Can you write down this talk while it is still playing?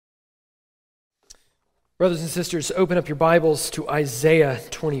Brothers and sisters, open up your Bibles to Isaiah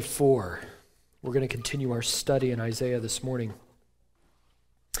 24. We're going to continue our study in Isaiah this morning.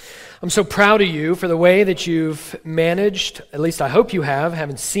 I'm so proud of you for the way that you've managed, at least I hope you have,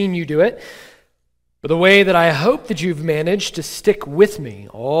 haven't seen you do it, but the way that I hope that you've managed to stick with me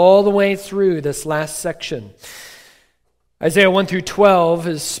all the way through this last section. Isaiah 1 through 12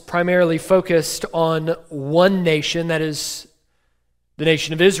 is primarily focused on one nation, that is the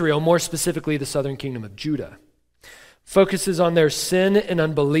nation of Israel, more specifically the southern kingdom of Judah. Focuses on their sin and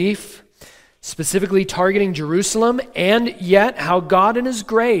unbelief, specifically targeting Jerusalem, and yet how God in His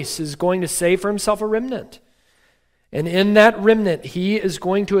grace is going to save for Himself a remnant. And in that remnant, He is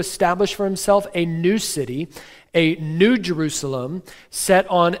going to establish for Himself a new city, a new Jerusalem, set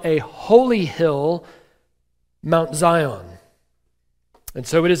on a holy hill, Mount Zion. And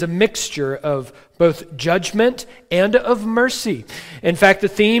so it is a mixture of both judgment and of mercy. In fact, the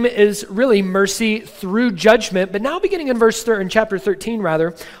theme is really mercy through judgment, but now beginning in chapter 13,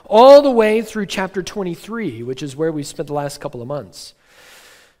 all the way through chapter 23, which is where we spent the last couple of months.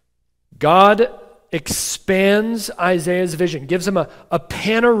 God expands Isaiah's vision, gives him a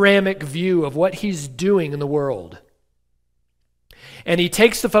panoramic view of what He's doing in the world. And He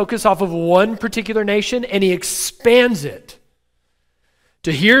takes the focus off of one particular nation and He expands it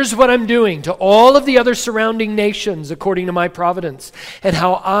to here's what I'm doing to all of the other surrounding nations according to my providence, and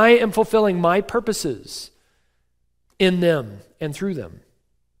how I am fulfilling my purposes in them and through them.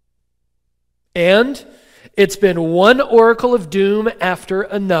 And it's been one oracle of doom after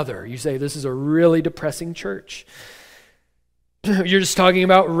another. You say, this is a really depressing church. You're just talking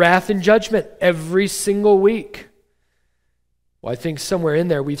about wrath and judgment every single week. Well, I think somewhere in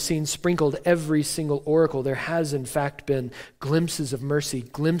there we've seen sprinkled every single oracle. There has in fact been glimpses of mercy,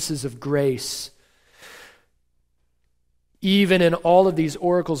 glimpses of grace, even in all of these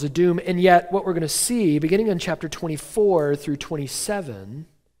oracles of doom. And yet what we're going to see, beginning in chapter 24 through 27,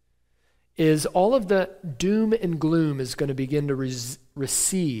 is all of the doom and gloom is going to begin to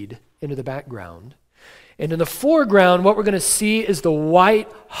recede into the background. And in the foreground, what we're going to see is the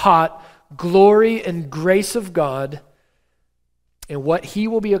white-hot glory and grace of God and what He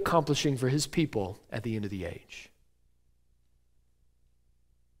will be accomplishing for His people at the end of the age.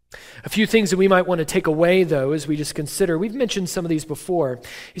 A few things that we might want to take away, though, as we just consider. We've mentioned some of these before.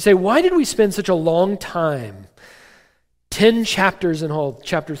 You say, why did we spend such a long time, 10 chapters in all,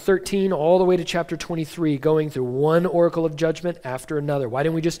 chapter 13 all the way to chapter 23, going through one oracle of judgment after another? Why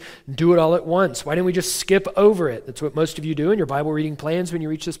didn't we just do it all at once? Why didn't we just skip over it? That's what most of you do in your Bible reading plans when you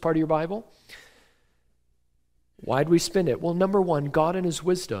reach this part of your Bible. Why did we spend it? Well, number one, God in His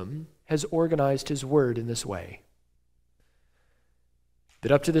wisdom has organized His word in this way.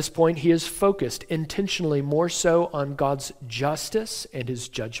 That up to this point, He has focused intentionally more so on God's justice and His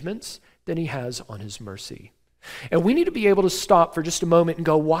judgments than He has on His mercy. And we need to be able to stop for just a moment and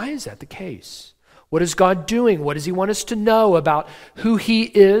go, why is that the case? What is God doing? What does He want us to know about who He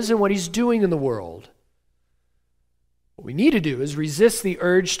is and what He's doing in the world? What we need to do is resist the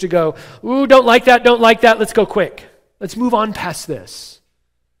urge to go, ooh, don't like that, let's go quick. Let's move on past this.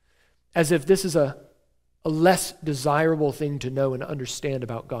 As if this is a less desirable thing to know and understand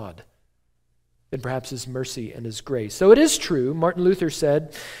about God than perhaps His mercy and His grace. So it is true, Martin Luther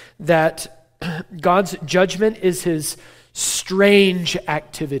said, that God's judgment is His strange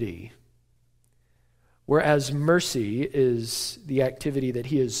activity, whereas mercy is the activity that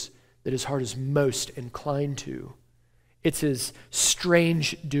His heart is most inclined to. It's His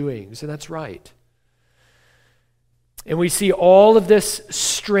strange doings, and that's right. And we see all of this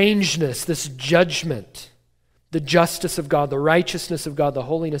strangeness, this judgment, the justice of God, the righteousness of God, the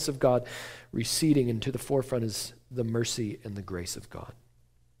holiness of God, receding into the forefront is the mercy and the grace of God.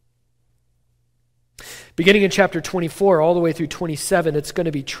 Beginning in chapter 24 all the way through 27, it's going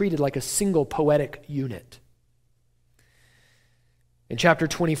to be treated like a single poetic unit. In chapter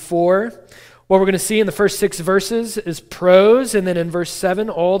 24, what we're going to see in the first 6 verses is prose, and then in verse 7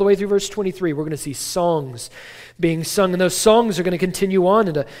 all the way through verse 23, we're going to see songs being sung, and those songs are going to continue on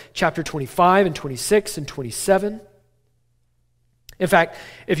into chapter 25 and 26 and 27. In fact,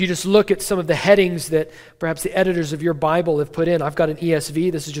 if you just look at some of the headings that perhaps the editors of your Bible have put in, I've got an ESV,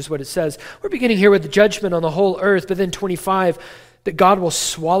 this is just what it says. We're beginning here with the judgment on the whole earth, but then 25, that God will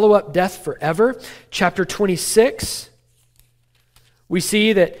swallow up death forever. Chapter 26, we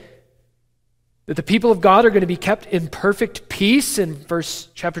see that the people of God are going to be kept in perfect peace. In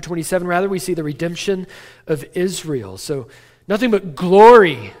chapter 27, we see the redemption of Israel. So nothing but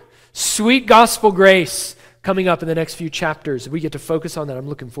glory, sweet gospel grace coming up in the next few chapters. We get to focus on that. I'm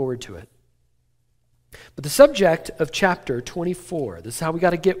looking forward to it. But the subject of chapter 24, this is how we got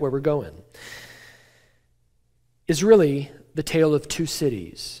to get where we're going. is really the tale of two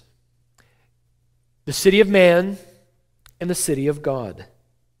cities. The city of man and the city of God.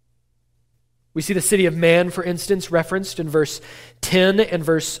 We see the city of man, for instance, referenced in verse 10 and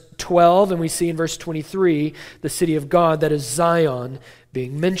verse 12, and we see in verse 23 the city of God, that is Zion,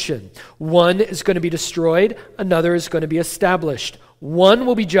 being mentioned. One is going to be destroyed, another is going to be established. One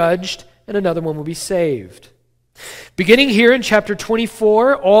will be judged, and another one will be saved. Beginning here in chapter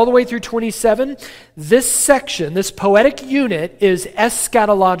 24, all the way through 27, this section, this poetic unit, is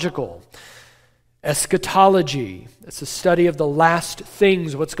eschatological. Eschatology. It's a study of the last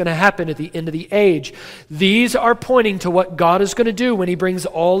things, what's going to happen at the end of the age. These are pointing to what God is going to do when he brings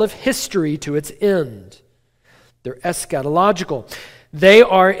all of history to its end. They're eschatological. They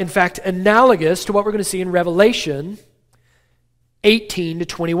are, in fact, analogous to what we're going to see in Revelation 18 to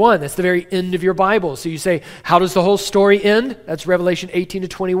 21. That's the very end of your Bible. So you say, how does the whole story end? That's Revelation 18 to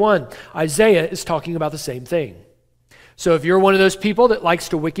 21. Isaiah is talking about the same thing. So if you're one of those people that likes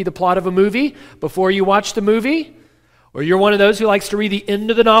to wiki the plot of a movie before you watch the movie, or you're one of those who likes to read the end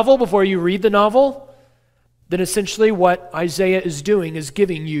of the novel before you read the novel, then essentially what Isaiah is doing is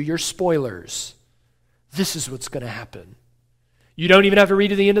giving you your spoilers. This is what's going to happen. You don't even have to read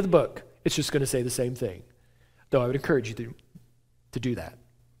to the end of the book. It's just going to say the same thing. Though I would encourage you to do that.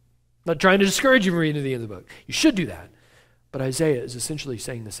 I'm not trying to discourage you from reading to the end of the book. You should do that. But Isaiah is essentially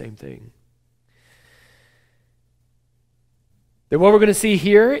saying the same thing. Then what we're going to see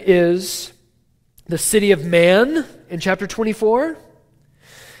here is the city of man in chapter 24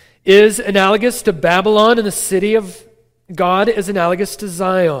 is analogous to Babylon, and the city of God is analogous to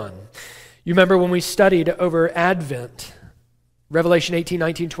Zion. You remember when we studied over Advent, Revelation 18,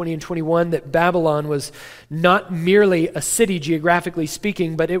 19, 20, and 21, that Babylon was not merely a city geographically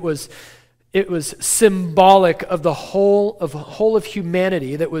speaking, but it was symbolic of the whole of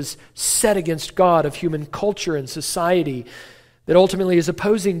humanity that was set against God, of human culture and society, that ultimately is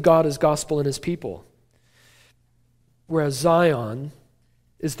opposing God, his gospel, and his people. Whereas Zion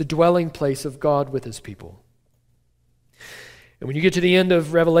is the dwelling place of God with his people. And when you get to the end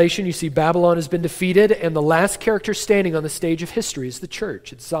of Revelation, you see Babylon has been defeated, and the last character standing on the stage of history is the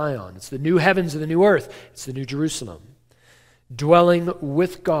church. It's Zion. It's the new heavens and the new earth. It's the new Jerusalem, dwelling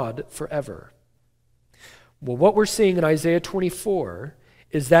with God forever. Well, what we're seeing in Isaiah 24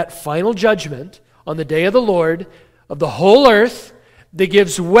 is that final judgment on the day of the Lord of the whole earth that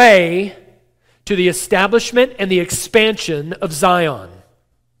gives way to the establishment and the expansion of Zion.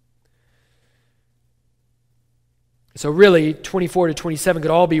 So really, 24 to 27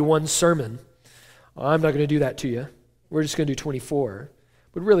 could all be one sermon. I'm not going to do that to you. We're just going to do 24.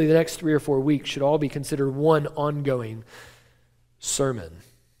 But really, the next 3 or 4 weeks should all be considered one ongoing sermon.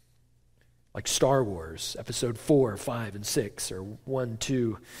 Like Star Wars, episode 4, 5, and 6, or 1,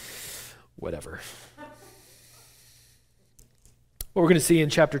 2, whatever. What we're going to see in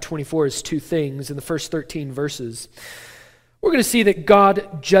chapter 24 is two things. In the first 13 verses, we're going to see that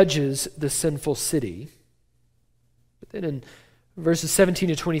God judges the sinful city. But then in verses 17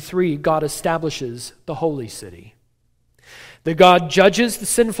 to 23, God establishes the holy city. That God judges the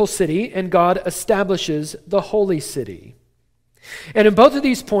sinful city and God establishes the holy city. And in both of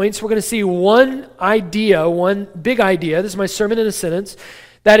these points, we're going to see one idea, one big idea. This is my sermon in a sentence.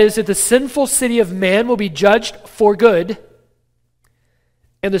 That is that the sinful city of man will be judged for good,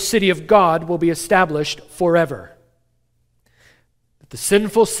 and the city of God will be established forever. The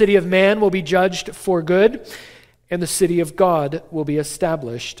sinful city of man will be judged for good, and the city of God will be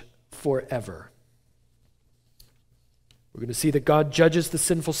established forever. We're going to see that God judges the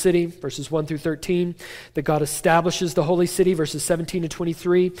sinful city, verses 1 through 13, that God establishes the holy city, verses 17 to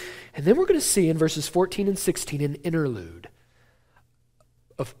 23, and then we're going to see in verses 14 and 16 an interlude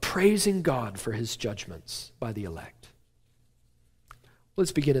of praising God for his judgments by the elect.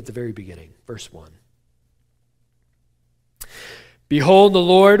 Let's begin at the very beginning, verse 1. Behold, the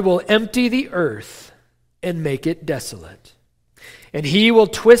Lord will empty the earth and make it desolate, and he will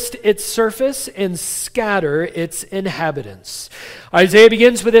twist its surface and scatter its inhabitants. Isaiah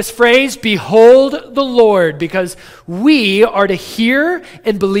begins with this phrase, behold the Lord, because we are to hear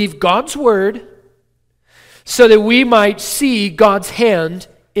and believe God's word so that we might see God's hand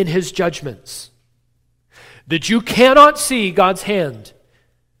in his judgments. That you cannot see God's hand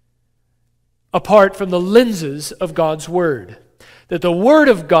apart from the lenses of God's word. That the word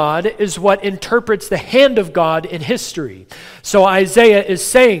of God is what interprets the hand of God in history. So Isaiah is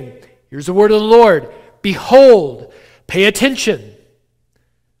saying, here's the word of the Lord. Behold, pay attention.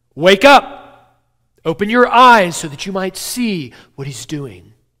 Wake up. Open your eyes so that you might see what he's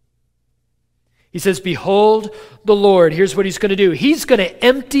doing. He says, behold the Lord. Here's what he's going to do. He's going to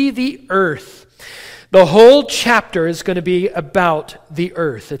empty the earth. The whole chapter is going to be about the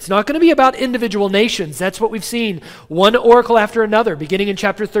earth. It's not going to be about individual nations. That's what we've seen, one oracle after another, beginning in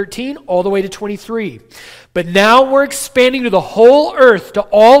chapter 13 all the way to 23. But now we're expanding to the whole earth, to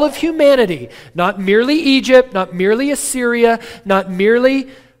all of humanity, not merely Egypt, not merely Assyria, not merely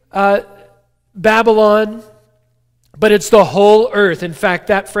Babylon, but it's the whole earth. In fact,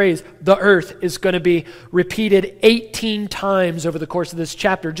 that phrase, the earth, is going to be repeated 18 times over the course of this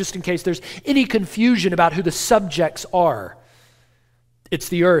chapter, just in case there's any confusion about who the subjects are. It's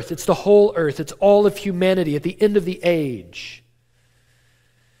the earth. It's the whole earth. It's all of humanity at the end of the age.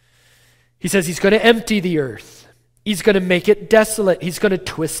 He says he's going to empty the earth. He's going to make it desolate. He's going to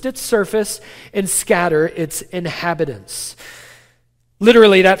twist its surface and scatter its inhabitants.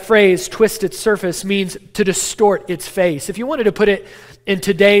 Literally, that phrase, twist its surface, means to distort its face. If you wanted to put it in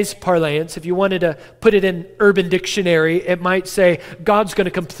today's parlance, if you wanted to put it in Urban Dictionary, it might say, God's going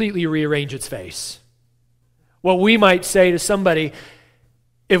to completely rearrange its face. What we might say to somebody,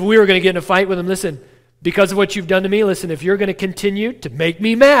 if we were going to get in a fight with them, listen, because of what you've done to me, listen, if you're going to continue to make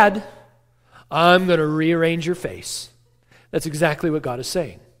me mad, I'm going to rearrange your face. That's exactly what God is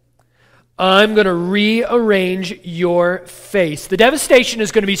saying. I'm going to rearrange your face. The devastation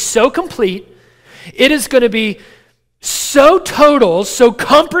is going to be so complete. It is going to be so total, so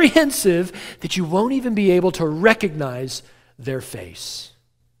comprehensive, that you won't even be able to recognize their face.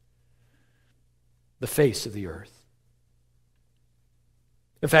 The face of the earth.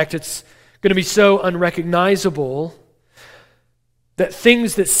 In fact, it's going to be so unrecognizable that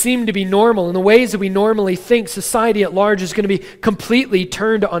things that seem to be normal, in the ways that we normally think, society at large is going to be completely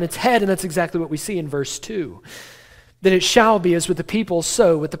turned on its head, and that's exactly what we see in verse 2. That it shall be as with the people,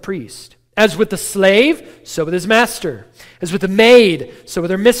 so with the priest. As with the slave, so with his master. As with the maid, so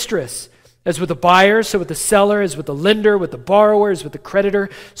with her mistress. As with the buyer, so with the seller. As with the lender, with the borrower. As with the creditor,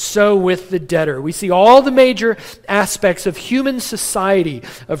 so with the debtor. We see all the major aspects of human society,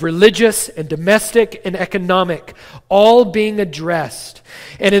 of religious and domestic and economic, all being addressed.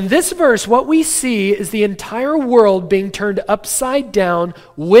 And in this verse, what we see is the entire world being turned upside down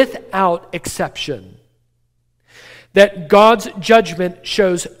without exception. That God's judgment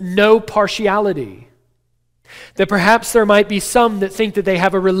shows no partiality. That perhaps there might be some that think that they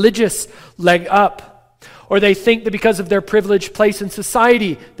have a religious leg up, or they think that because of their privileged place in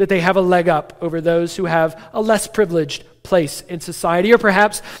society that they have a leg up over those who have a less privileged place in society, or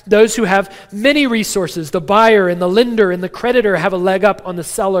perhaps those who have many resources, the buyer and the lender and the creditor, have a leg up on the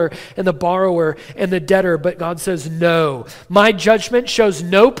seller and the borrower and the debtor. But God says, no, my judgment shows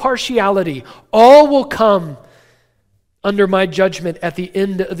no partiality. All will come under my judgment at the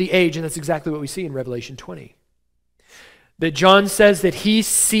end of the age. And that's exactly what we see in Revelation 20. That John says that he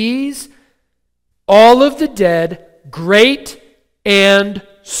sees all of the dead, great and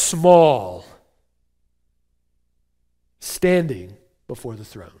small, standing before the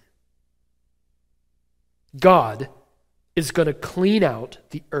throne. God is going to clean out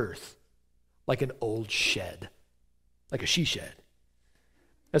the earth like an old shed, like a she shed.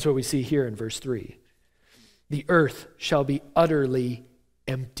 That's what we see here in verse 3. The earth shall be utterly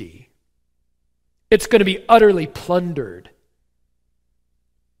empty. It's going to be utterly plundered.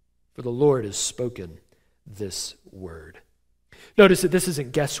 For the Lord has spoken this word. Notice that this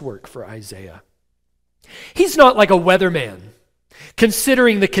isn't guesswork for Isaiah. He's not like a weatherman,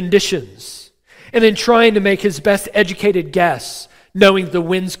 considering the conditions and then trying to make his best educated guess, knowing the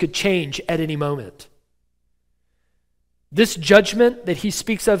winds could change at any moment. This judgment that he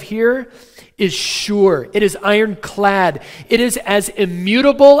speaks of here is sure. It is ironclad. It is as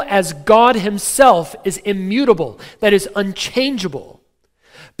immutable as God himself is immutable. That is unchangeable,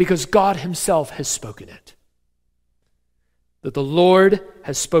 because God himself has spoken it. That the Lord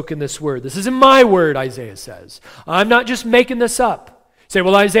has spoken this word. This isn't my word, Isaiah says. I'm not just making this up. Say,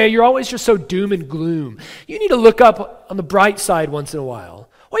 well, Isaiah, you're always just so doom and gloom. You need to look up on the bright side once in a while.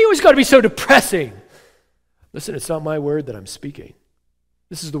 Why you always got to be so depressing? Listen, it's not my word that I'm speaking.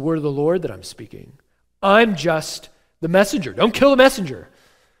 This is the word of the Lord that I'm speaking. I'm just the messenger. Don't kill the messenger.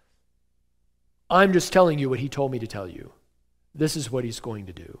 I'm just telling you what he told me to tell you. This is what he's going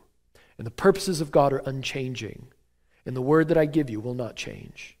to do. And the purposes of God are unchanging. And the word that I give you will not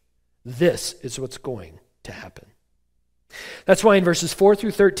change. This is what's going to happen. That's why in verses 4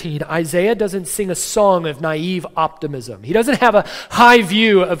 through 13, Isaiah doesn't sing a song of naive optimism. He doesn't have a high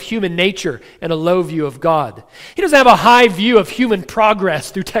view of human nature and a low view of God. He doesn't have a high view of human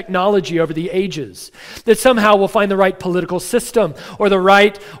progress through technology over the ages, that somehow we'll find the right political system or the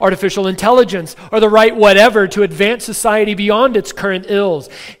right artificial intelligence or the right whatever to advance society beyond its current ills.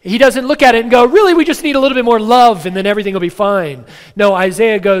 He doesn't look at it and go, really, we just need a little bit more love and then everything will be fine. No,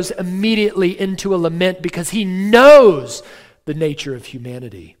 Isaiah goes immediately into a lament because he knows the nature of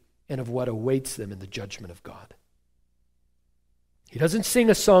humanity and of what awaits them in the judgment of God. He doesn't sing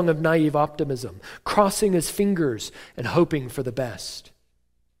a song of naive optimism, crossing his fingers and hoping for the best.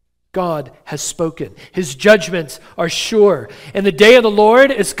 God has spoken. His judgments are sure. And the day of the Lord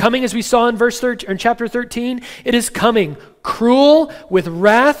is coming, as we saw in chapter 13. It is coming, cruel with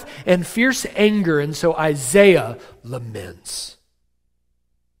wrath and fierce anger. And so Isaiah laments.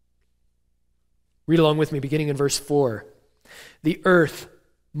 Read along with me, beginning in verse 4. The earth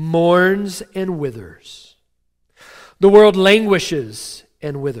mourns and withers. The world languishes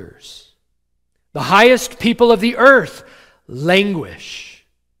and withers. The highest people of the earth languish.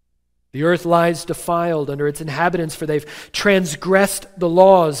 The earth lies defiled under its inhabitants, for they've transgressed the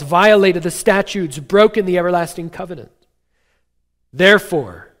laws, violated the statutes, broken the everlasting covenant.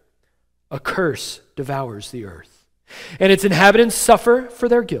 Therefore, a curse devours the earth, and its inhabitants suffer for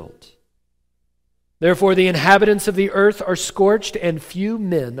their guilt. Therefore, the inhabitants of the earth are scorched, and few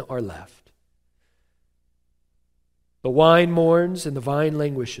men are left. The wine mourns, and the vine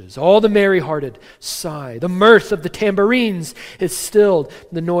languishes. All the merry-hearted sigh. The mirth of the tambourines is stilled.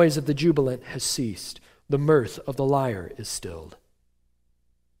 The noise of the jubilant has ceased. The mirth of the lyre is stilled.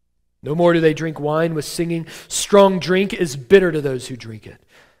 No more do they drink wine with singing. Strong drink is bitter to those who drink it.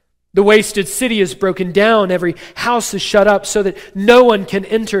 The wasted city is broken down. Every house is shut up so that no one can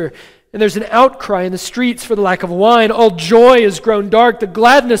enter. And there's an outcry in the streets for the lack of wine. All joy has grown dark. The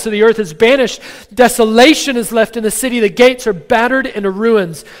gladness of the earth is banished. Desolation is left in the city. The gates are battered into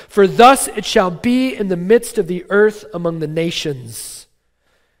ruins. For thus it shall be in the midst of the earth among the nations,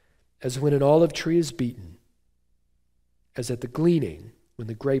 as when an olive tree is beaten, as at the gleaning when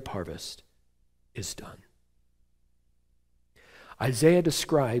the grape harvest is done. Isaiah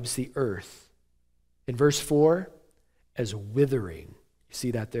describes the earth in verse 4 as withering. You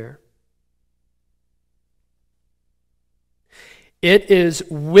see that there? It is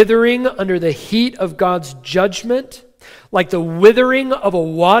withering under the heat of God's judgment, like the withering of a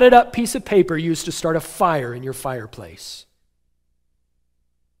wadded up piece of paper used to start a fire in your fireplace.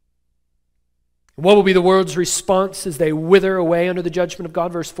 What will be the world's response as they wither away under the judgment of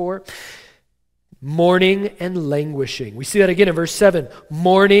God? Verse 4, mourning and languishing. We see that again in verse 7,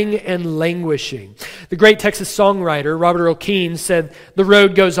 mourning and languishing. The great Texas songwriter, Robert Earl Keen, said, the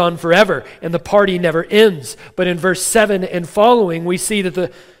road goes on forever and the party never ends. But in verse 7 and following, we see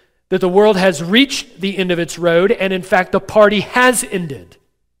that the world has reached the end of its road, and in fact, the party has ended.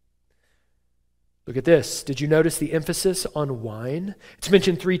 Look at this. Did you notice the emphasis on wine? It's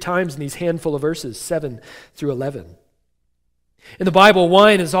mentioned 3 times in these handful of verses, 7 through 11. In the Bible,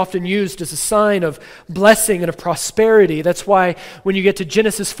 wine is often used as a sign of blessing and of prosperity. That's why when you get to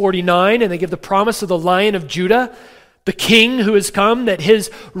Genesis 49 and they give the promise of the Lion of Judah, the king who has come, that his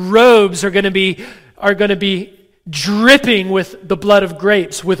robes are going to be dripping with the blood of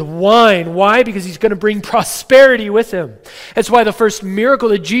grapes, with wine. Why? Because he's going to bring prosperity with him. That's why the first miracle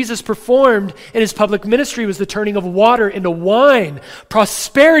that Jesus performed in his public ministry was the turning of water into wine.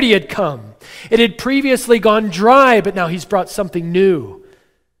 Prosperity had come. It had previously gone dry, but now he's brought something new.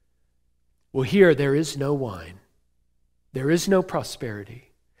 Well, here there is no wine. There is no prosperity.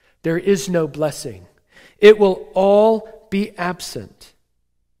 There is no blessing. It will all be absent.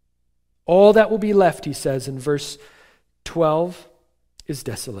 All that will be left, he says in verse 12, is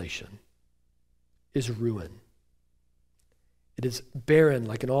desolation, is ruin. It is barren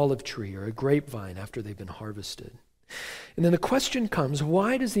like an olive tree or a grapevine after they've been harvested. And then the question comes,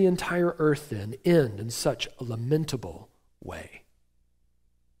 why does the entire earth then end in such a lamentable way?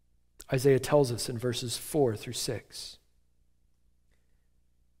 Isaiah tells us in verses 4 through 6.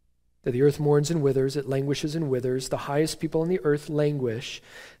 That the earth mourns and withers, it languishes and withers. The highest people on the earth languish.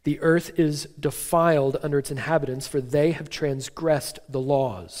 The earth is defiled under its inhabitants, for they have transgressed the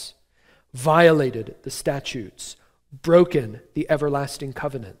laws, violated the statutes, broken the everlasting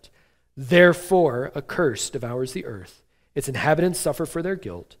covenant. Therefore, a curse devours the earth. Its inhabitants suffer for their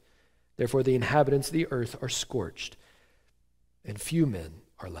guilt. Therefore, the inhabitants of the earth are scorched, and few men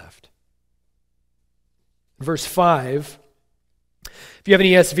are left. Verse 5, if you have an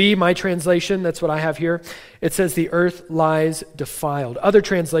ESV, my translation, that's what I have here, it says the earth lies defiled. Other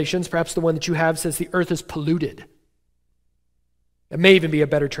translations, perhaps the one that you have, says the earth is polluted. It may even be a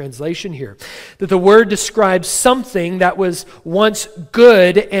better translation here. That the word describes something that was once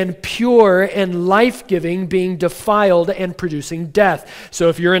good and pure and life-giving being defiled and producing death. So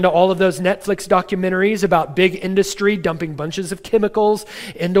if you're into all of those Netflix documentaries about big industry dumping bunches of chemicals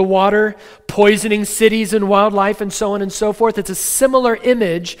into water, poisoning cities and wildlife and so on and so forth, it's a similar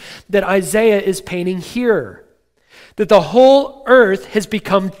image that Isaiah is painting here. That the whole earth has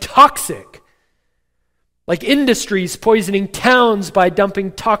become toxic. Like industries poisoning towns by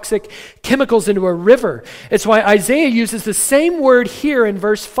dumping toxic chemicals into a river. It's why Isaiah uses the same word here in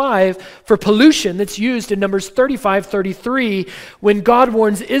verse 5 for pollution that's used in Numbers 35:33 when God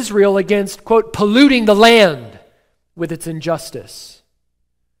warns Israel against, quote, polluting the land with its injustice.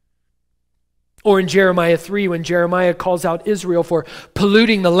 Or in Jeremiah 3 when Jeremiah calls out Israel for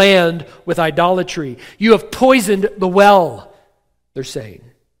polluting the land with idolatry. You have poisoned the well, they're saying.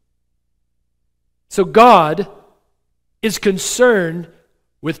 So God is concerned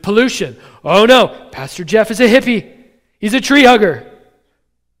with pollution. Oh no, Pastor Jeff is a hippie. He's a tree hugger.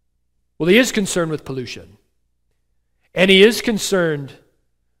 Well, he is concerned with pollution. And he is concerned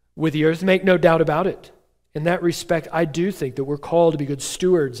with the earth, make no doubt about it. In that respect, I do think that we're called to be good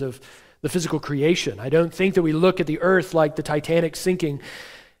stewards of the physical creation. I don't think that we look at the earth like the Titanic sinking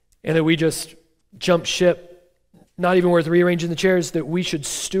and that we just jump ship. Not even worth rearranging the chairs, that we should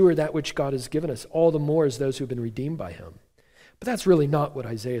steward that which God has given us, all the more as those who have been redeemed by him. But that's really not what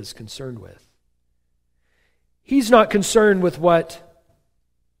Isaiah is concerned with. He's not concerned with what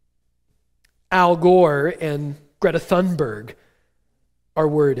Al Gore and Greta Thunberg are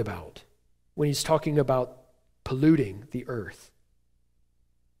worried about when he's talking about polluting the earth.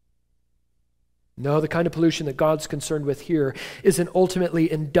 No, the kind of pollution that God's concerned with here isn't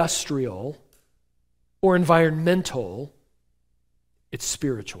ultimately industrial or environmental, it's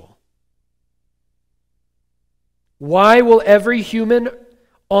spiritual. Why will every human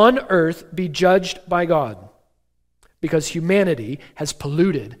on earth be judged by God? Because humanity has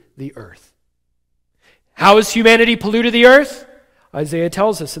polluted the earth. How has humanity polluted the earth? Isaiah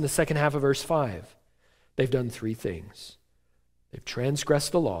tells us in the second half of verse 5. They've done three things. They've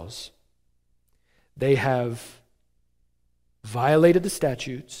transgressed the laws. They have violated the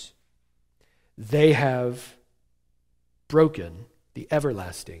statutes. They have broken the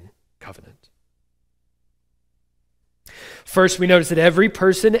everlasting covenant. First, we notice that every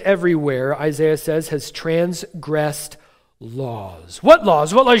person everywhere, Isaiah says, has transgressed laws. What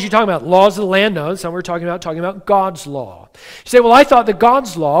laws? What laws are you talking about? Laws of the land? No, that's not what we're talking about God's law. You say, well, I thought that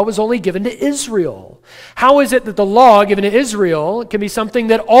God's law was only given to Israel. How is it that the law given to Israel can be something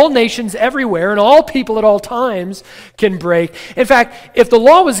that all nations everywhere and all people at all times can break? In fact, if the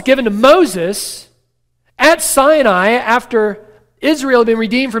law was given to Moses at Sinai after Israel had been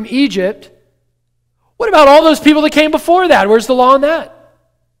redeemed from Egypt, what about all those people that came before that? Where's the law on that?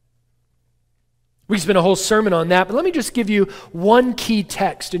 We could spend a whole sermon on that, but let me just give you one key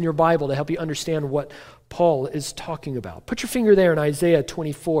text in your Bible to help you understand what Paul is talking about. Put your finger there in Isaiah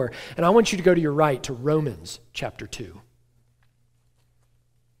 24, and I want you to go to your right to Romans chapter 2.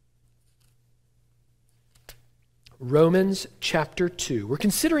 Romans chapter 2. We're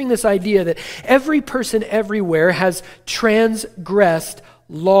considering this idea that every person everywhere has transgressed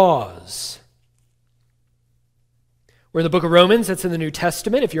laws. We're in the book of Romans, that's in the New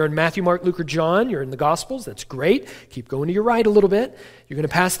Testament. If you're in Matthew, Mark, Luke, or John, you're in the Gospels, that's great. Keep going to your right a little bit. You're going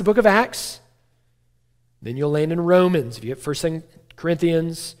to pass the book of Acts. Then you'll land in Romans. If you get 1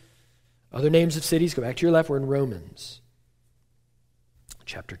 Corinthians, other names of cities, go back to your left. We're in Romans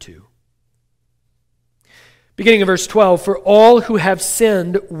chapter 2. Beginning of verse 12, for all who have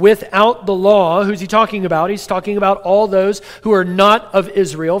sinned without the law, who's he talking about? He's talking about all those who are not of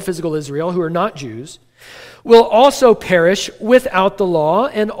Israel, physical Israel, who are not Jews, will also perish without the law,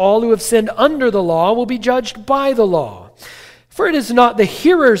 and all who have sinned under the law will be judged by the law. For it is not the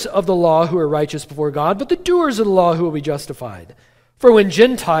hearers of the law who are righteous before God, but the doers of the law who will be justified. For when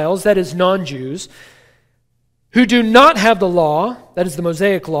Gentiles, that is non-Jews, who do not have the law, that is the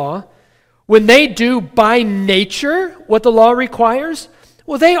Mosaic law, when they do by nature what the law requires,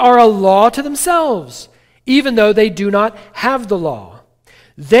 well, they are a law to themselves, even though they do not have the law.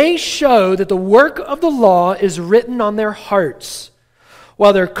 They show that the work of the law is written on their hearts,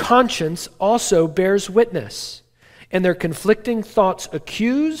 while their conscience also bears witness, and their conflicting thoughts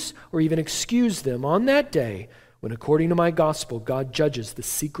accuse or even excuse them on that day when, according to my gospel, God judges the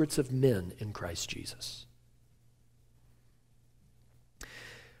secrets of men in Christ Jesus.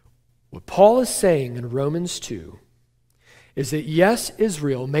 What Paul is saying in Romans 2 is that yes,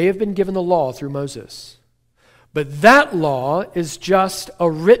 Israel may have been given the law through Moses, But that law is just a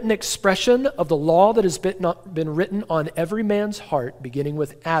written expression of the law that has been written on every man's heart, beginning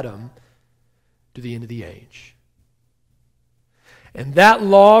with Adam to the end of the age. And that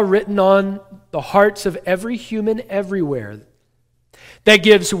law written on the hearts of every human everywhere that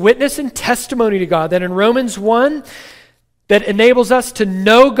gives witness and testimony to God, that in Romans 1, that enables us to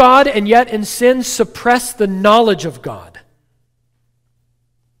know God and yet in sin suppress the knowledge of God.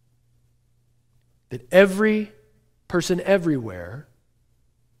 That every person everywhere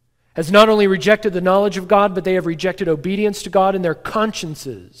has not only rejected the knowledge of God, but they have rejected obedience to God in their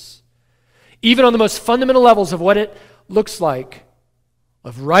consciences, even on the most fundamental levels of what it looks like,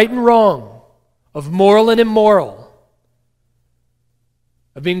 of right and wrong, of moral and immoral,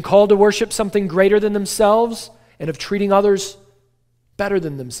 of being called to worship something greater than themselves and of treating others better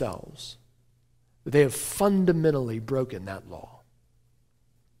than themselves. They have fundamentally broken that law.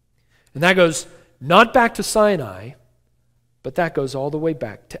 And that goes not back to Sinai, but that goes all the way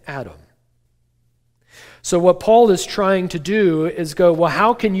back to Adam. So what Paul is trying to do is go, well,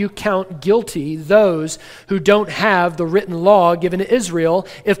 how can you count guilty those who don't have the written law given to Israel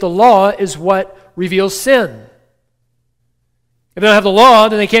if the law is what reveals sin? If they don't have the law,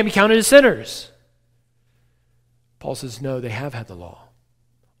 then they can't be counted as sinners. Paul says, no, they have had the law.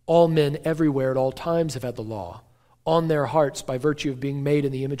 All men everywhere at all times have had the law on their hearts by virtue of being made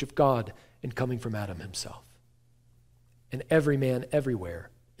in the image of God and coming from Adam himself. And every man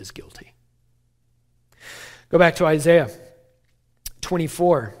everywhere is guilty. Go back to Isaiah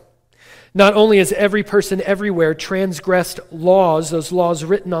 24. Not only has every person everywhere transgressed laws, those laws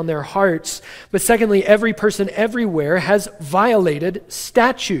written on their hearts, but secondly, every person everywhere has violated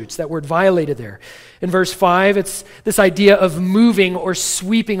statutes. That word violated there. In verse 5, it's this idea of moving or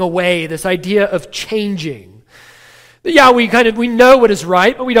sweeping away, this idea of changing. Yeah, we know what is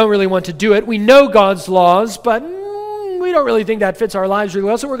right, but we don't really want to do it. We know God's laws, but we don't really think that fits our lives really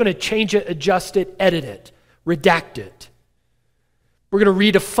well, so we're going to change it, adjust it, edit it, redact it. We're going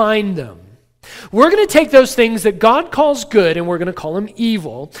to redefine them. We're going to take those things that God calls good and we're going to call them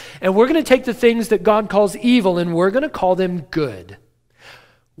evil, and we're going to take the things that God calls evil and we're going to call them good.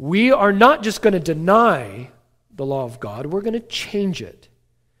 We are not just going to deny the law of God, we're going to change it.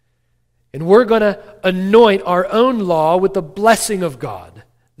 And we're going to anoint our own law with the blessing of God.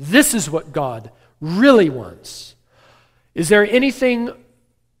 This is what God really wants. Is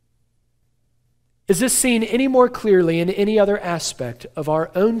this seen any more clearly in any other aspect of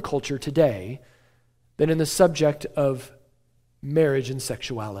our own culture today than in the subject of marriage and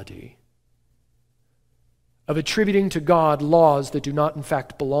sexuality? Of attributing to God laws that do not in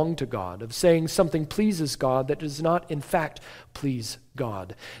fact belong to God, of saying something pleases God that does not in fact please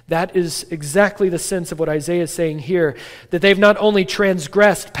God. That is exactly the sense of what Isaiah is saying here, that they've not only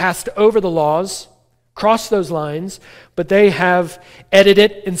transgressed, passed over the laws, crossed those lines, but they have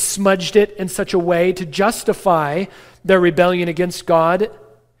edited it and smudged it in such a way to justify their rebellion against God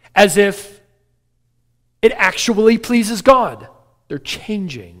as if it actually pleases God. They're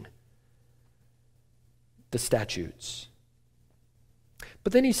changing the statutes.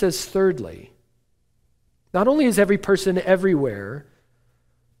 But then he says, thirdly, not only has every person everywhere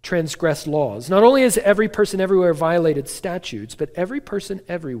transgressed laws, not only has every person everywhere violated statutes, but every person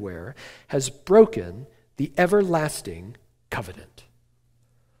everywhere has broken the everlasting covenant.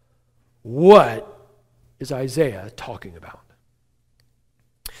 What is Isaiah talking about?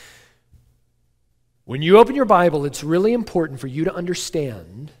 When you open your Bible, it's really important for you to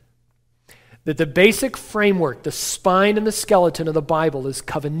understand that the basic framework, the spine and the skeleton of the Bible is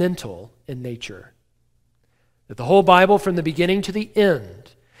covenantal in nature. That the whole Bible from the beginning to the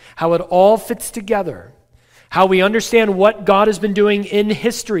end, how it all fits together, how we understand what God has been doing in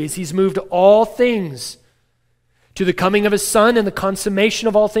history as He's moved all things to the coming of His Son and the consummation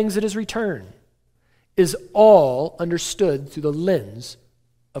of all things at His return, is all understood through the lens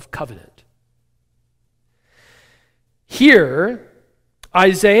of covenant. Here,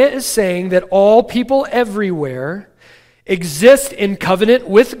 Isaiah is saying that all people everywhere exist in covenant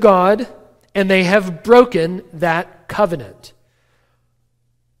with God, and they have broken that covenant.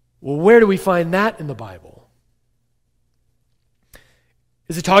 Well, where do we find that in the Bible?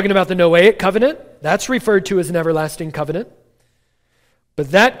 Is it talking about the Noahic covenant? That's referred to as an everlasting covenant.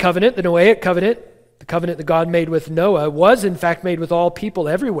 But that covenant, the Noahic covenant, the covenant that God made with Noah, was in fact made with all people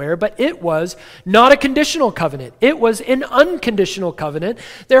everywhere, but it was not a conditional covenant. It was an unconditional covenant.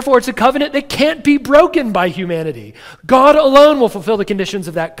 Therefore, it's a covenant that can't be broken by humanity. God alone will fulfill the conditions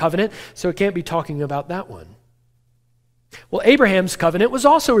of that covenant, so it can't be talking about that one. Well, Abraham's covenant was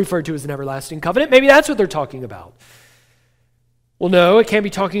also referred to as an everlasting covenant. Maybe that's what they're talking about. Well, no, it can't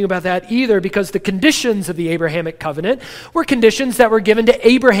be talking about that either, because the conditions of the Abrahamic covenant were conditions that were given to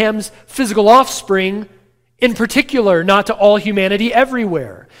Abraham's physical offspring in particular, not to all humanity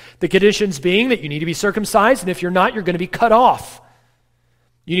everywhere. The conditions being that you need to be circumcised, and if you're not, you're going to be cut off.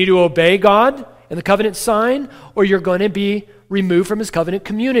 You need to obey God and the covenant sign, or you're going to be removed from his covenant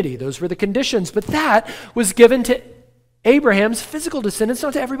community. Those were the conditions. But that was given to Abraham's physical descendants,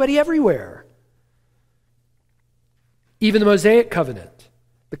 not to everybody everywhere. Even the Mosaic covenant,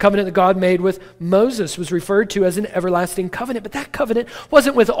 the covenant that God made with Moses, was referred to as an everlasting covenant. But that covenant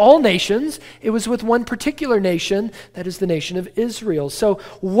wasn't with all nations. It was with one particular nation, that is the nation of Israel. So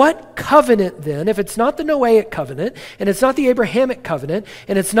what covenant then, if it's not the Noahic covenant, and it's not the Abrahamic covenant,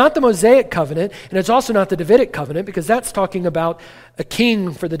 and it's not the Mosaic covenant, and it's also not the Davidic covenant, because that's talking about a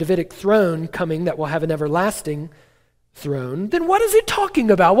king for the Davidic throne coming that will have an everlasting throne, then what is he talking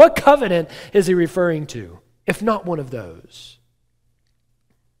about? What covenant is he referring to, if not one of those?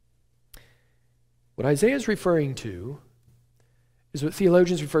 What Isaiah is referring to is what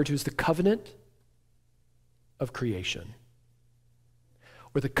theologians refer to as the covenant of creation,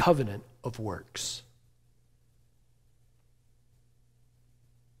 or the covenant of works.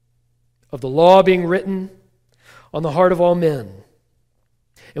 Of the law being written on the heart of all men.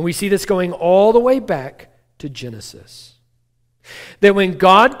 And we see this going all the way back to Genesis. That when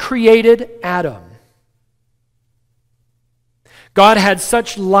God created Adam, God had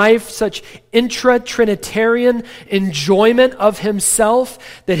such life, such intra-Trinitarian enjoyment of himself,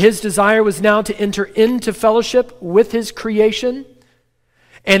 that his desire was now to enter into fellowship with his creation.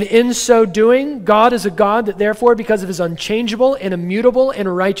 And in so doing, God is a God that therefore, because of his unchangeable and immutable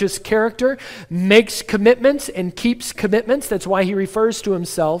and righteous character, makes commitments and keeps commitments. That's why he refers to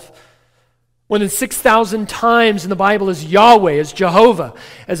himself more than 6,000 times in the Bible as Yahweh, as Jehovah,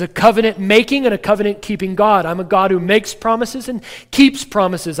 as a covenant-making and a covenant-keeping God. I'm a God who makes promises and keeps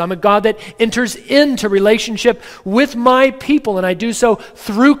promises. I'm a God that enters into relationship with my people, and I do so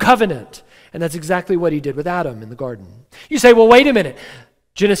through covenant. And that's exactly what he did with Adam in the garden. You say, well, wait a minute.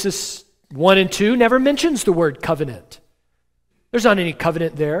 Genesis 1 and 2 never mentions the word covenant. There's not any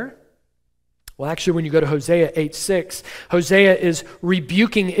covenant there. Well, actually, when you go to Hosea 8:6, Hosea is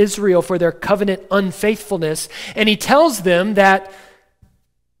rebuking Israel for their covenant unfaithfulness, and he tells them that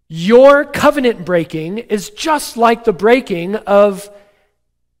your covenant breaking is just like the breaking of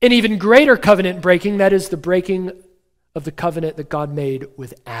an even greater covenant breaking, that is the breaking of the covenant that God made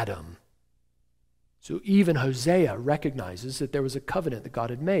with Adam. So even Hosea recognizes that there was a covenant that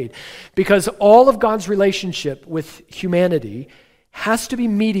God had made, because all of God's relationship with humanity has to be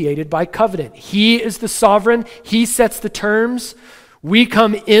mediated by covenant. He is the sovereign. He sets the terms. We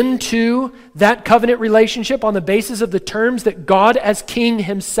come into that covenant relationship on the basis of the terms that God as King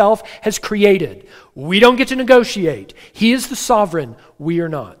himself has created. We don't get to negotiate. He is the sovereign. We are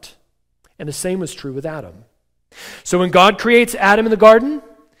not. And the same was true with Adam. So when God creates Adam in the garden,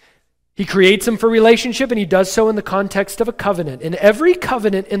 he creates him for relationship, and he does so in the context of a covenant. And every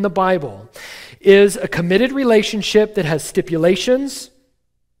covenant in the Bible is a committed relationship that has stipulations,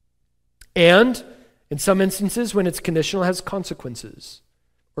 and in some instances, when it's conditional, has consequences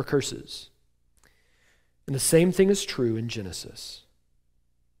or curses. And the same thing is true in Genesis.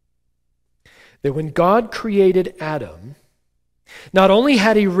 That when God created Adam, not only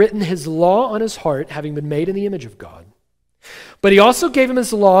had he written his law on his heart, having been made in the image of God, but he also gave him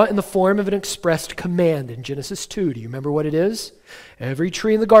his law in the form of an expressed command in Genesis 2. Do you remember what it is? Every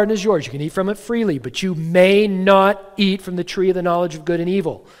tree in the garden is yours. You can eat from it freely, but you may not eat from the tree of the knowledge of good and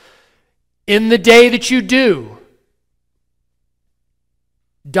evil. In the day that you do,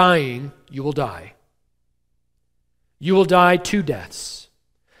 dying, you will die. You will die two deaths.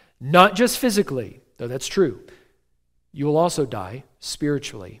 Not just physically, though that's true. You will also die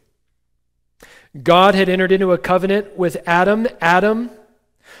spiritually. God had entered into a covenant with Adam. Adam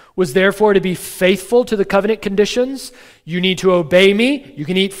was therefore to be faithful to the covenant conditions. You need to obey me. You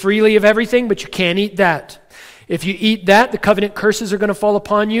can eat freely of everything, but you can't eat that. If you eat that, the covenant curses are going to fall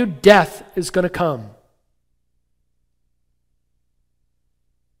upon you. Death is going to come.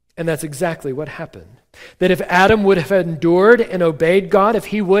 And that's exactly what happened. That if Adam would have endured and obeyed God, if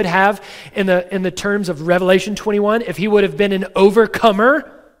he would have, in the terms of Revelation 21, if he would have been an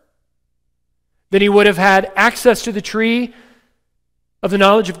overcomer, then he would have had access to the tree of the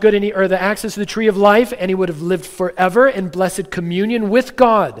knowledge of good and or the access to the tree of life, and he would have lived forever in blessed communion with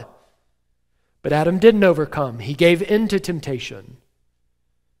God. But Adam didn't overcome. He gave in to temptation.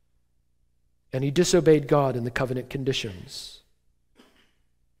 And he disobeyed God in the covenant conditions.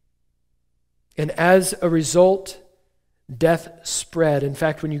 And as a result, death spread. In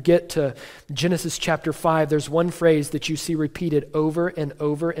fact, when you get to Genesis chapter 5, there's one phrase that you see repeated over and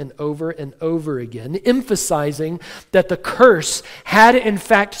over and over and over again, emphasizing that the curse had in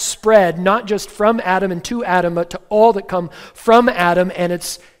fact spread not just from Adam and to Adam, but to all that come from Adam, and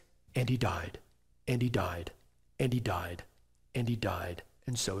he died, and he died, and he died, and he died,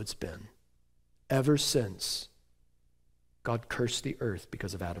 and so it's been. Ever since God cursed the earth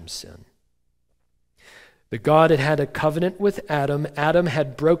because of Adam's sin. That God had had a covenant with Adam. Adam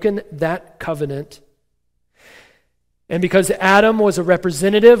had broken that covenant. And because Adam was a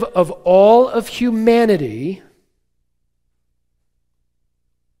representative of all of humanity,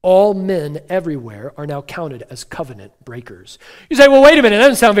 all men everywhere are now counted as covenant breakers. You say, well, wait a minute, that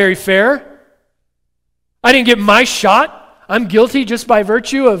doesn't sound very fair. I didn't get my shot. I'm guilty just by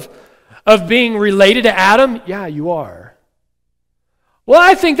virtue of being related to Adam. Yeah, you are. Well,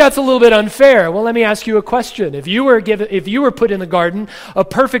 I think that's a little bit unfair. Well, let me ask you a question. If you were put in the garden, a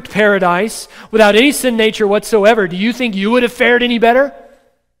perfect paradise, without any sin nature whatsoever, do you think you would have fared any better?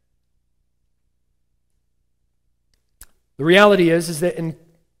 The reality is that in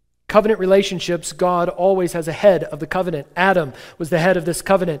covenant relationships, God always has a head of the covenant. Adam was the head of this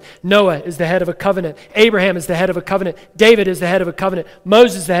covenant. Noah is the head of a covenant. Abraham is the head of a covenant. David is the head of a covenant.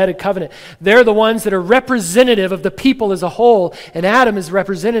 Moses is the head of a covenant. They're the ones that are representative of the people as a whole, and Adam is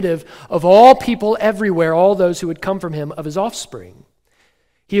representative of all people everywhere, all those who would come from him, of his offspring.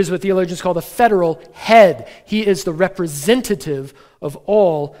 He is what theologians call the federal head. He is the representative of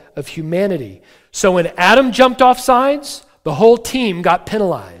all of humanity. So when Adam jumped off sides, the whole team got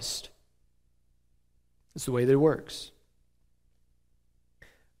penalized. That's the way that it works.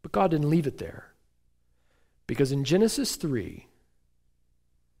 But God didn't leave it there. Because in Genesis 3,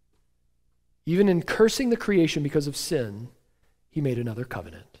 even in cursing the creation because of sin, he made another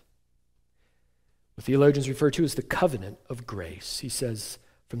covenant. What theologians refer to as the covenant of grace. He says,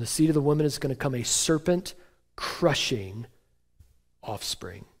 from the seed of the woman is going to come a serpent-crushing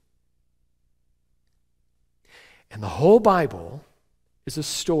offspring. And the whole Bible is a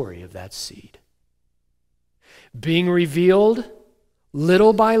story of that seed being revealed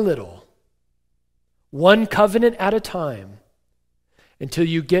little by little, one covenant at a time, until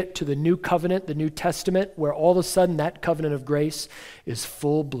you get to the new covenant, the New Testament, where all of a sudden that covenant of grace is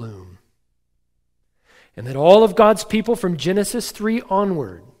full bloom. And that all of God's people from Genesis 3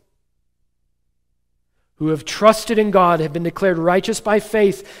 onward, who have trusted in God, have been declared righteous by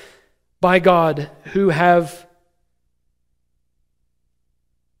faith by God, who have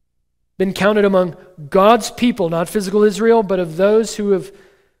been counted among God's people, not physical Israel, but of those who have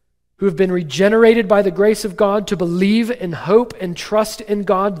been regenerated by the grace of God to believe and hope and trust in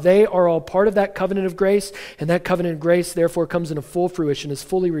God. They are all part of that covenant of grace, and that covenant of grace therefore comes into full fruition, is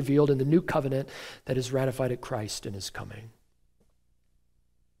fully revealed in the new covenant that is ratified at Christ and is coming.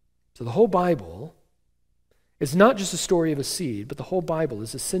 So the whole Bible is not just a story of a seed, but the whole Bible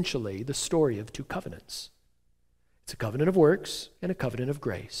is essentially the story of two covenants. It's a covenant of works and a covenant of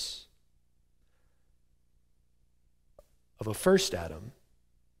grace. Of a first Adam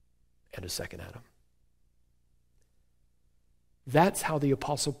and a second Adam. That's how the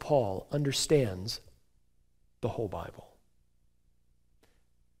Apostle Paul understands the whole Bible.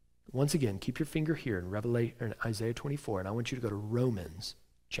 Once again, keep your finger here in Isaiah 24, and I want you to go to Romans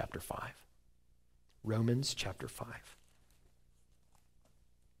chapter 5. Romans chapter 5.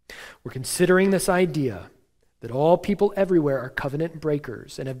 We're considering this idea that all people everywhere are covenant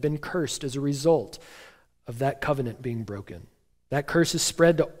breakers and have been cursed as a result of that covenant being broken. That curse is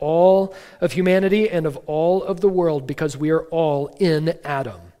spread to all of humanity and of all of the world because we are all in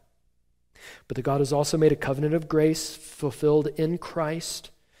Adam. But that God has also made a covenant of grace fulfilled in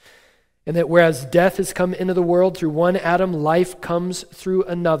Christ, and that whereas death has come into the world through one Adam, life comes through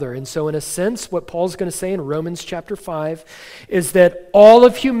another. And so in a sense, what Paul's going to say in Romans chapter 5 is that all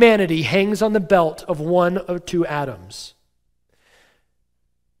of humanity hangs on the belt of one of two Adams.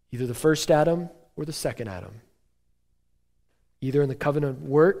 Either the first Adam or the second Adam. Either in the covenant of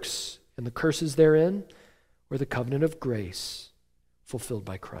works and the curses therein, or the covenant of grace fulfilled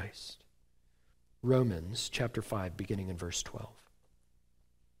by Christ. Romans chapter 5, beginning in verse 12.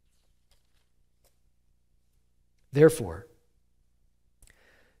 Therefore,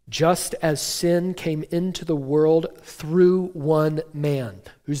 just as sin came into the world through one man.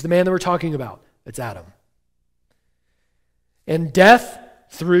 Who's the man that we're talking about? It's Adam. And death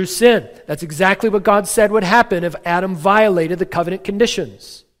through sin. That's exactly what God said would happen if Adam violated the covenant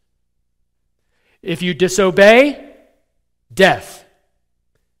conditions. If you disobey, death.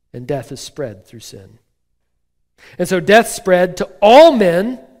 And death is spread through sin. And so death spread to all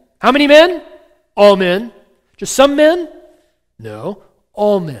men. How many men? All men. Just some men? No,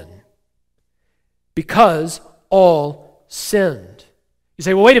 all men. Because all sinned. You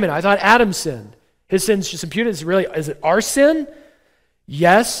say, well, wait a minute, I thought Adam sinned. His sin's just imputed. Is it our sin?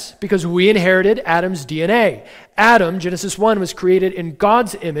 Yes, because we inherited Adam's DNA. Adam, Genesis 1, was created in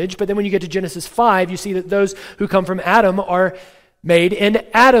God's image, but then when you get to Genesis 5, you see that those who come from Adam are made in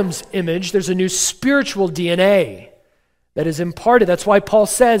Adam's image. There's a new spiritual DNA that is imparted. That's why Paul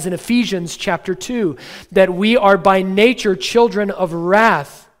says in Ephesians chapter 2 that we are by nature children of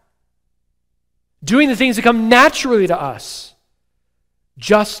wrath, doing the things that come naturally to us,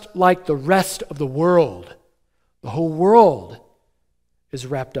 just like the rest of the world. The whole world is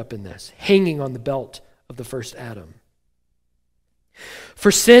wrapped up in this, hanging on the belt of the first Adam.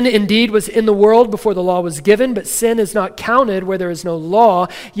 For sin indeed was in the world before the law was given, but sin is not counted where there is no law,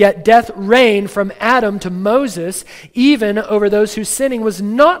 yet death reigned from Adam to Moses, even over those whose sinning was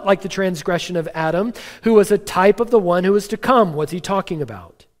not like the transgression of Adam, who was a type of the one who was to come. What's he talking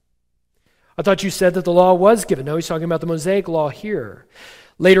about? I thought you said that the law was given. No, he's talking about the Mosaic law here.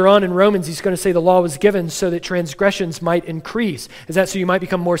 Later on in Romans, he's going to say the law was given so that transgressions might increase. Is that so you might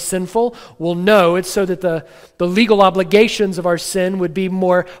become more sinful? Well, no, it's so that the legal obligations of our sin would be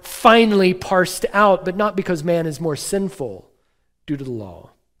more finely parsed out, but not because man is more sinful due to the law.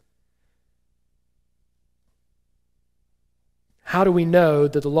 How do we know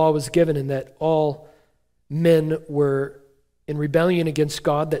that the law was given and that all men were in rebellion against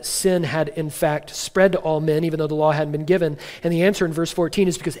God, that sin had in fact spread to all men, even though the law hadn't been given? And the answer in verse 14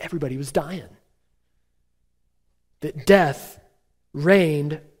 is because everybody was dying. That death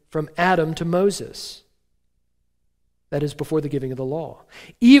reigned from Adam to Moses. That is before the giving of the law.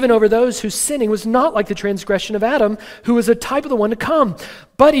 Even over those whose sinning was not like the transgression of Adam, who was a type of the one to come.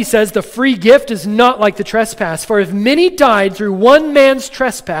 But he says the free gift is not like the trespass. For if many died through one man's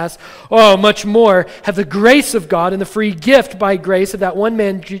trespass, much more have the grace of God and the free gift by grace of that one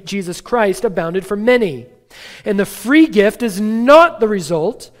man, Jesus Christ, abounded for many. And the free gift is not the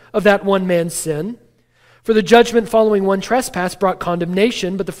result of that one man's sin. For the judgment following one trespass brought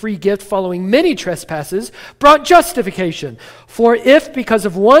condemnation, but the free gift following many trespasses brought justification. For if because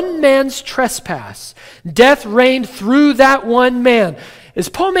of one man's trespass, death reigned through that one man. Is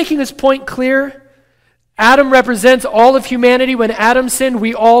Paul making his point clear? Adam represents all of humanity. When Adam sinned,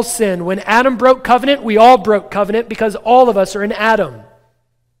 we all sinned. When Adam broke covenant, we all broke covenant because all of us are in Adam.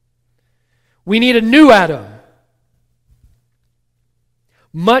 We need a new Adam.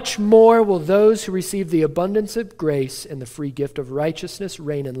 Much more will those who receive the abundance of grace and the free gift of righteousness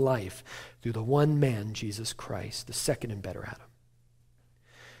reign in life through the one man, Jesus Christ, the second and better Adam.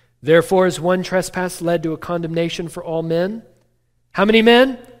 Therefore, as one trespass led to a condemnation for all men, how many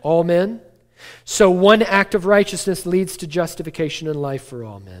men? All men. So one act of righteousness leads to justification and life for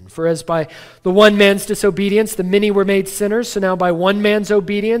all men. For as by the one man's disobedience the many were made sinners, so now by one man's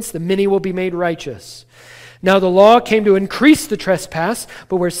obedience the many will be made righteous. Now the law came to increase the trespass,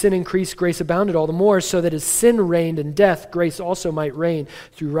 but where sin increased, grace abounded all the more, so that as sin reigned in death, grace also might reign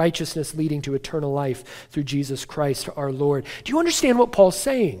through righteousness leading to eternal life through Jesus Christ our Lord. Do you understand what Paul's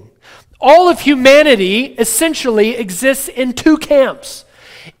saying? All of humanity essentially exists in two camps,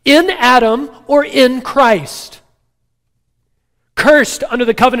 in Adam or in Christ. Cursed under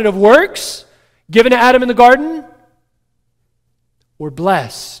the covenant of works given to Adam in the garden, or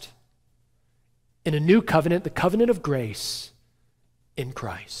blessed in a new covenant, the covenant of grace in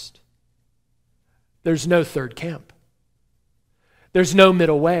Christ. There's no third camp. There's no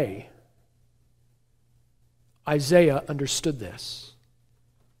middle way. Isaiah understood this.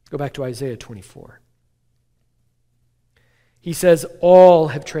 Go back to Isaiah 24. He says, all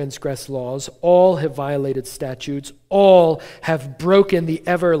have transgressed laws, all have violated statutes, all have broken the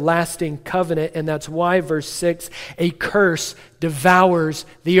everlasting covenant, and that's why, verse 6, a curse devours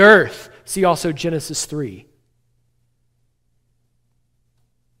the earth. See also Genesis 3.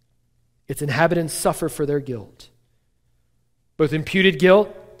 Its inhabitants suffer for their guilt. Both imputed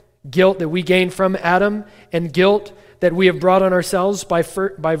guilt, guilt that we gain from Adam, and guilt that we have brought on ourselves by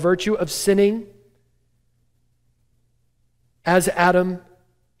virtue of sinning as Adam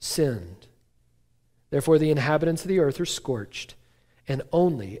sinned. Therefore the inhabitants of the earth are scorched, and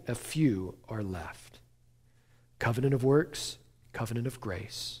only a few are left. Covenant of works, covenant of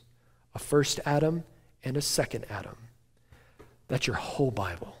grace. A first Adam and a second Adam. That's your whole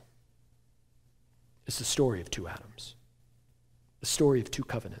Bible. It's the story of two Adams. The story of two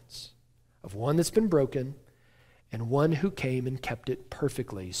covenants. Of one that's been broken and one who came and kept it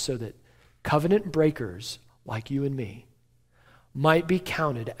perfectly so that covenant breakers like you and me might be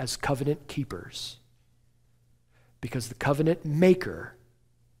counted as covenant keepers. Because the covenant maker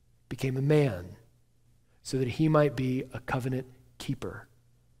became a man so that he might be a covenant keeper,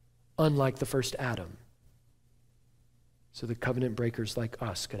 unlike the first Adam, so that covenant breakers like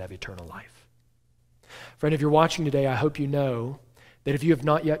us could have eternal life. Friend, if you're watching today, I hope you know that if you have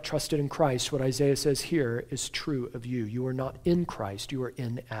not yet trusted in Christ, what Isaiah says here is true of you. You are not in Christ, you are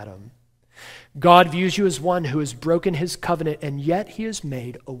in Adam. God views you as one who has broken his covenant, and yet he has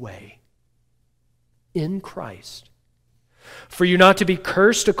made a way in Christ for you not to be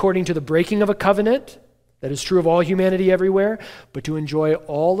cursed according to the breaking of a covenant. That is true of all humanity everywhere, but to enjoy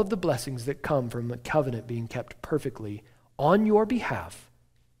all of the blessings that come from a covenant being kept perfectly on your behalf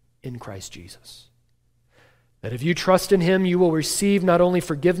in Christ Jesus. That if you trust in him, you will receive not only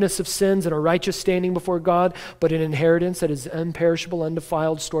forgiveness of sins and a righteous standing before God, but an inheritance that is imperishable,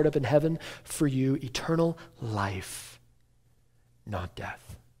 undefiled, stored up in heaven for you, eternal life, not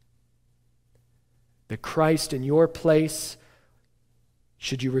death. That Christ in your place,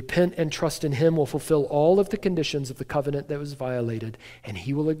 should you repent and trust in him, will fulfill all of the conditions of the covenant that was violated, and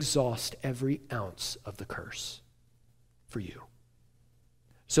he will exhaust every ounce of the curse for you.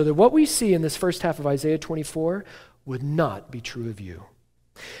 So that what we see in this first half of Isaiah 24 would not be true of you.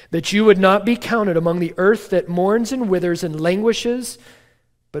 That you would not be counted among the earth that mourns and withers and languishes,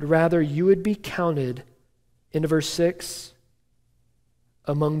 but rather you would be counted, into verse 6,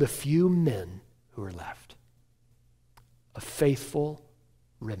 among the few men who are left. A faithful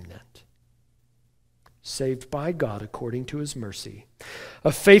remnant, saved by God according to his mercy.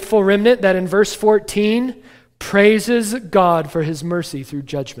 A faithful remnant that in verse 14 praises God for his mercy through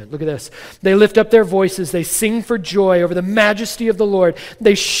judgment. Look at this. They lift up their voices. They sing for joy over the majesty of the Lord.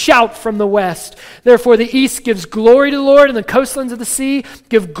 They shout from the west. Therefore the east gives glory to the Lord, and the coastlands of the sea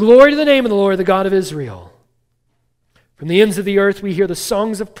give glory to the name of the Lord, the God of Israel. From the ends of the earth we hear the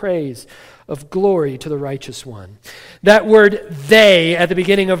songs of praise, of glory to the righteous one. That word they at the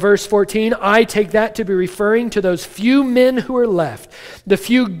beginning of verse 14, I take that to be referring to those few men who are left, the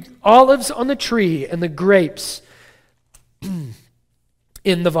few olives on the tree and the grapes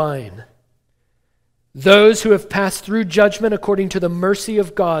in the vine. Those who have passed through judgment according to the mercy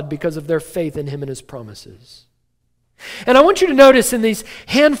of God because of their faith in him and his promises. And I want you to notice in these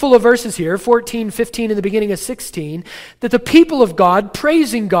handful of verses here, 14, 15, and the beginning of 16, that the people of God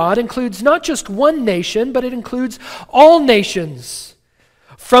praising God includes not just one nation, but it includes all nations,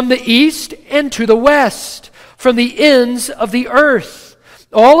 from the east and to the west, from the ends of the earth.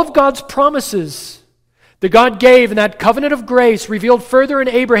 All of God's promises that God gave in that covenant of grace revealed further in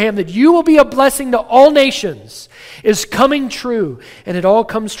Abraham that you will be a blessing to all nations is coming true. And it all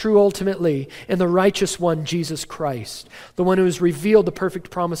comes true ultimately in the righteous one, Jesus Christ, the one who has revealed the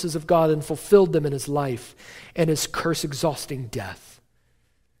perfect promises of God and fulfilled them in his life and his curse-exhausting death.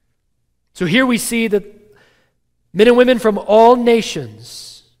 So here we see that men and women from all nations,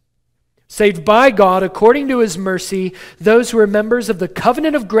 saved by God according to his mercy, those who are members of the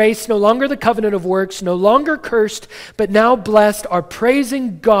covenant of grace, no longer the covenant of works, no longer cursed, but now blessed, are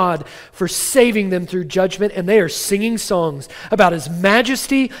praising God for saving them through judgment, and they are singing songs about his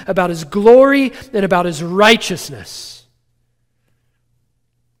majesty, about his glory, and about his righteousness.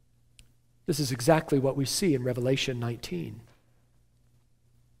 This is exactly what we see in Revelation 19.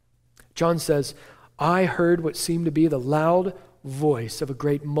 John says, I heard what seemed to be the loud voice of a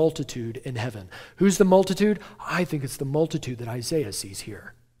great multitude in heaven. Who's the multitude? I think it's the multitude that Isaiah sees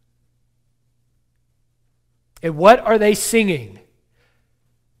here. And what are they singing?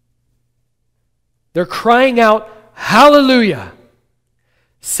 They're crying out, hallelujah!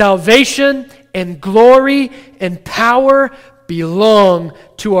 Salvation and glory and power belong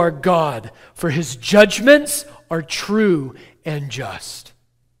to our God, for his judgments are true and just.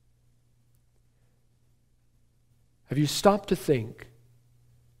 Have you stopped to think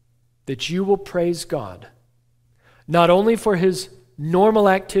that you will praise God not only for his normal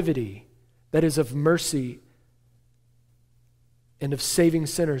activity that is of mercy and of saving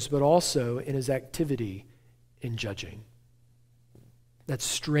sinners, but also in his activity in judging? That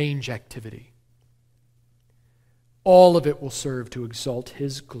strange activity. All of it will serve to exalt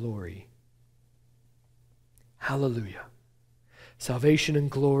his glory. Hallelujah. Salvation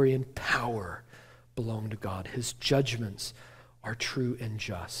and glory and power belong to God. His judgments are true and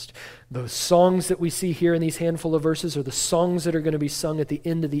just. Those songs that we see here in these handful of verses are the songs that are going to be sung at the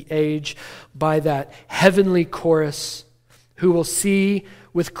end of the age by that heavenly chorus who will see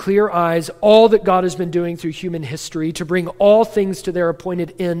with clear eyes all that God has been doing through human history to bring all things to their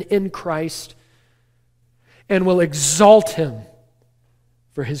appointed end in Christ, and will exalt him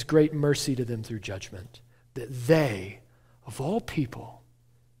for his great mercy to them through judgment. That they, of all people,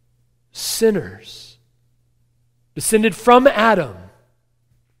 sinners, descended from Adam,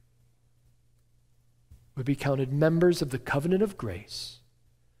 would be counted members of the covenant of grace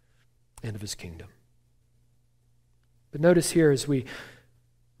and of his kingdom. But notice here as we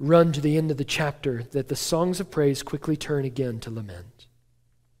run to the end of the chapter that the songs of praise quickly turn again to lament.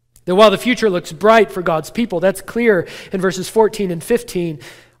 That while the future looks bright for God's people, that's clear in verses 14 and 15,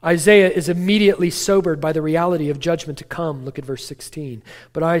 Isaiah is immediately sobered by the reality of judgment to come. Look at verse 16.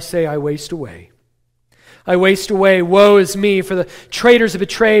 But I say, I waste away. I waste away. Woe is me, for the traitors have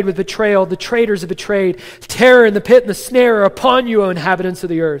betrayed with betrayal. The traitors have betrayed. Terror and the pit and the snare are upon you, O inhabitants of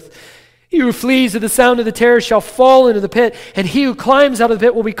the earth. He who flees at the sound of the terror shall fall into the pit, and he who climbs out of the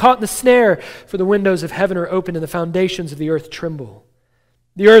pit will be caught in the snare. For the windows of heaven are open, and the foundations of the earth tremble.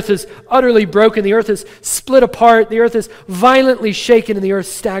 The earth is utterly broken. The earth is split apart. The earth is violently shaken, and the earth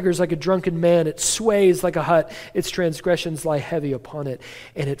staggers like a drunken man. It sways like a hut. Its transgressions lie heavy upon it,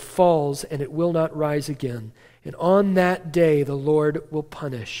 and it falls, and it will not rise again. And on that day the Lord will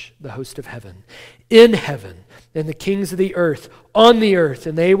punish the host of heaven, in heaven, and the kings of the earth, on the earth,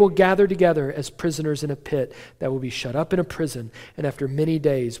 and they will gather together as prisoners in a pit that will be shut up in a prison, and after many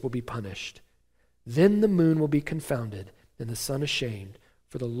days will be punished. Then the moon will be confounded, and the sun ashamed,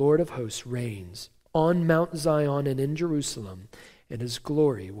 for the Lord of hosts reigns on Mount Zion and in Jerusalem, and his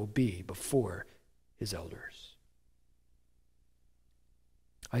glory will be before his elders.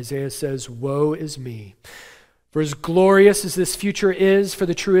 Isaiah says, woe is me. For as glorious as this future is for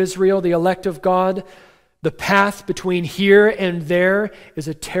the true Israel, the elect of God, the path between here and there is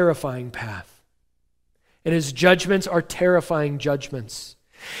a terrifying path. And his judgments are terrifying judgments.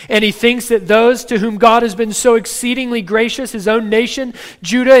 And he thinks that those to whom God has been so exceedingly gracious, his own nation,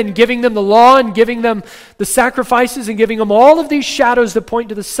 Judah, and giving them the law and giving them the sacrifices and giving them all of these shadows that point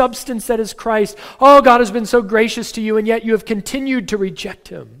to the substance that is Christ. Oh, God has been so gracious to you, and yet you have continued to reject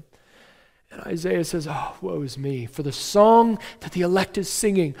him. And Isaiah says, oh, woe is me, for the song that the elect is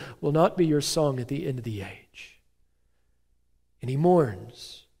singing will not be your song at the end of the age. And he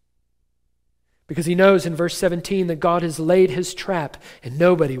mourns. Because he knows in verse 17 that God has laid his trap and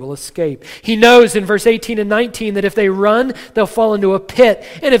nobody will escape. He knows in verse 18 and 19 that if they run, they'll fall into a pit.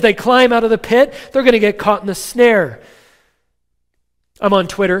 And if they climb out of the pit, they're going to get caught in the snare. I'm on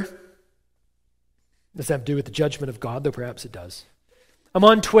Twitter. Doesn't have to do with the judgment of God, though perhaps it does. I'm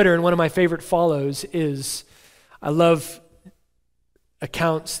on Twitter, and one of my favorite follows is, I love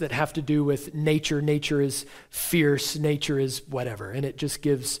accounts that have to do with nature. Nature is fierce. Nature is whatever. And it just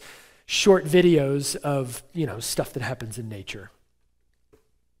gives short videos of, stuff that happens in nature.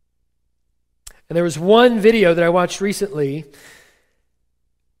 And there was one video that I watched recently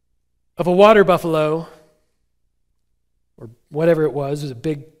of a water buffalo, or whatever it was a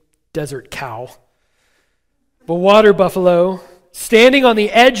big desert cow, a water buffalo standing on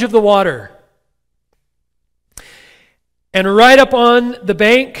the edge of the water. And right up on the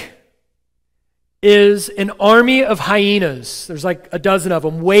bank is an army of hyenas. There's like a dozen of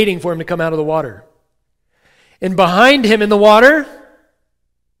them waiting for him to come out of the water. And behind him in the water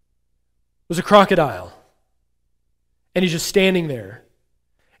was a crocodile. And he's just standing there.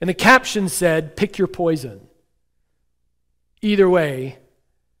 And the caption said, pick your poison. Either way,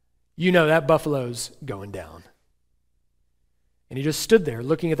 that buffalo's going down. And he just stood there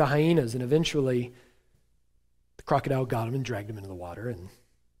looking at the hyenas, and eventually the crocodile got him and dragged him into the water, and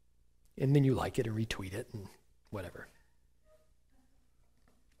then you like it and retweet it and whatever.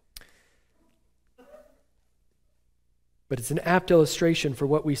 But it's an apt illustration for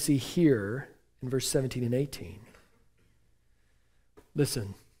what we see here in verse 17 and 18.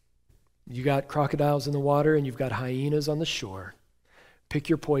 Listen, you got crocodiles in the water and you've got hyenas on the shore. Pick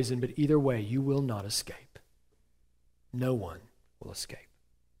your poison, but either way, you will not escape. No one will escape.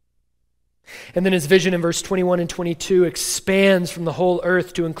 And then his vision in verse 21 and 22 expands from the whole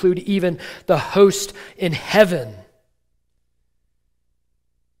earth to include even the host in heaven.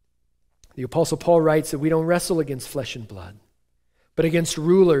 The Apostle Paul writes that we don't wrestle against flesh and blood, but against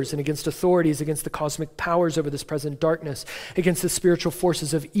rulers and against authorities, against the cosmic powers over this present darkness, against the spiritual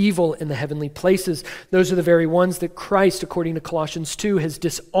forces of evil in the heavenly places. Those are the very ones that Christ, according to Colossians 2, has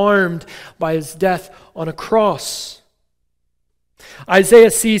disarmed by his death on a cross.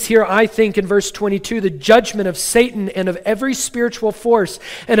 Isaiah sees here, I think, in verse 22, the judgment of Satan and of every spiritual force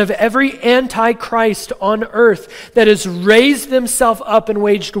and of every antichrist on earth that has raised themselves up and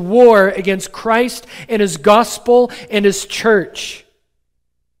waged war against Christ and his gospel and his church.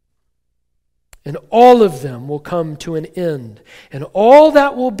 And all of them will come to an end. And all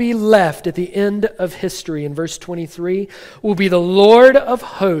that will be left at the end of history, in verse 23, will be the Lord of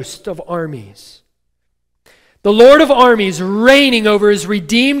hosts of armies. The Lord of armies reigning over his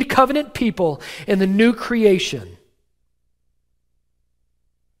redeemed covenant people in the new creation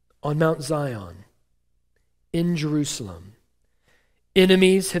on Mount Zion in Jerusalem.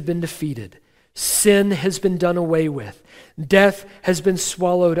 Enemies have been defeated. Sin has been done away with. Death has been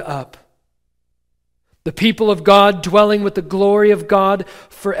swallowed up. The people of God dwelling with the glory of God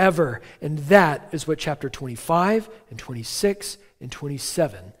forever. And that is what chapter 25 and 26 and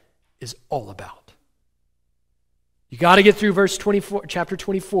 27 is all about. You got to get through chapter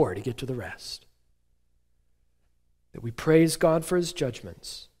 24 to get to the rest. That we praise God for his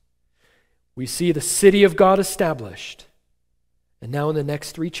judgments. We see the city of God established. And now in the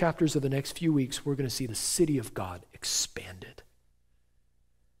next 3 chapters of the next few weeks, we're going to see the city of God expanded.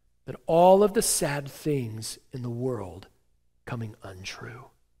 That all of the sad things in the world coming untrue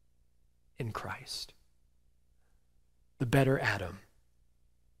in Christ. The better Adam.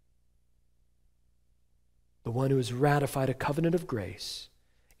 The one who has ratified a covenant of grace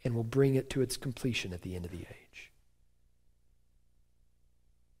and will bring it to its completion at the end of the age.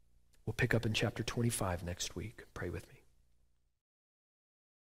 We'll pick up in chapter 25 next week. Pray with me.